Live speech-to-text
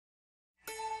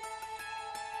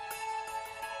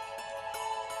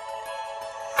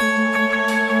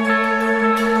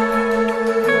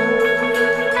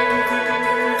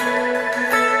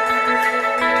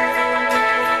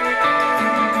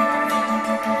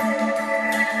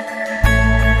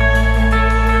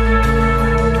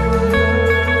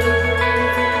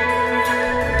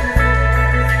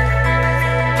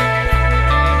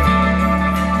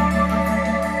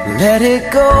Let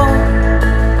it go.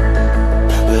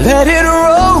 Let it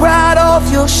roll right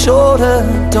off your shoulder.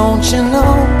 Don't you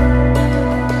know?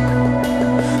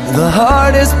 The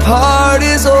hardest part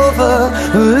is over.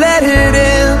 Let it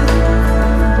in.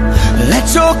 Let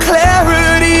your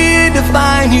clarity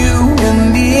define you in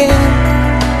the end.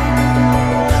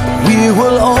 We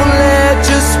will only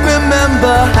just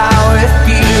remember how it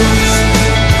feels.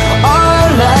 Our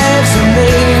lives are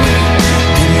made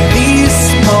in these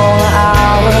small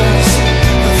hours,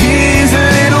 these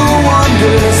little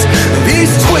wonders,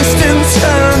 these twists and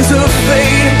turns of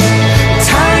fate.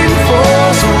 Time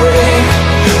falls away,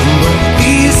 but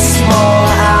these small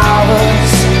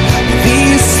hours,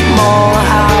 these small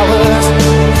hours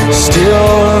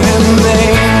still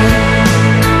remain.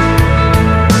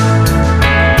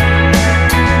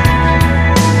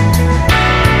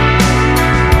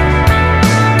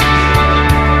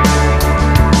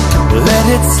 Let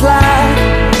it slide.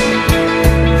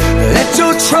 Let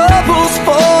your troubles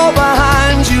fall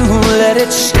behind you. Let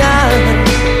it shine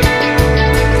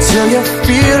till you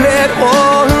feel it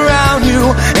all around you.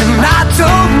 And I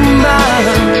don't mind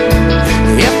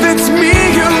if it's me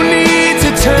you need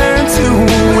to turn to.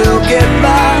 We'll get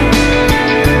by.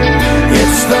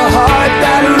 It's the heart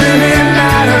that really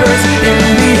matters in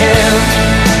the end.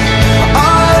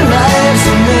 Our lives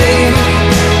are made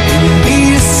in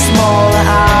these small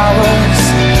hours,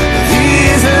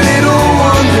 these little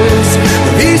wonders,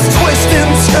 these twists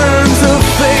and turns of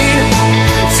fate.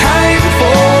 Time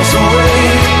falls away,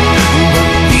 but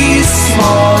these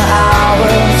small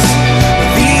hours,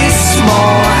 these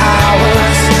small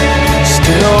hours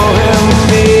still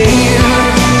remain.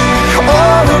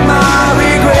 All of my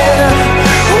regret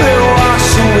will wash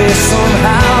away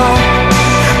somehow,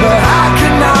 but I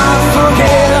cannot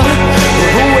forget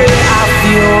the way I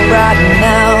feel right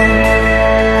now.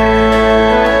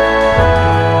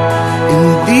 In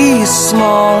these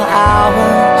small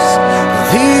hours,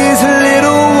 these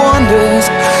little wonders,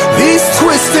 these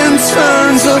twists and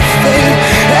turns of fate.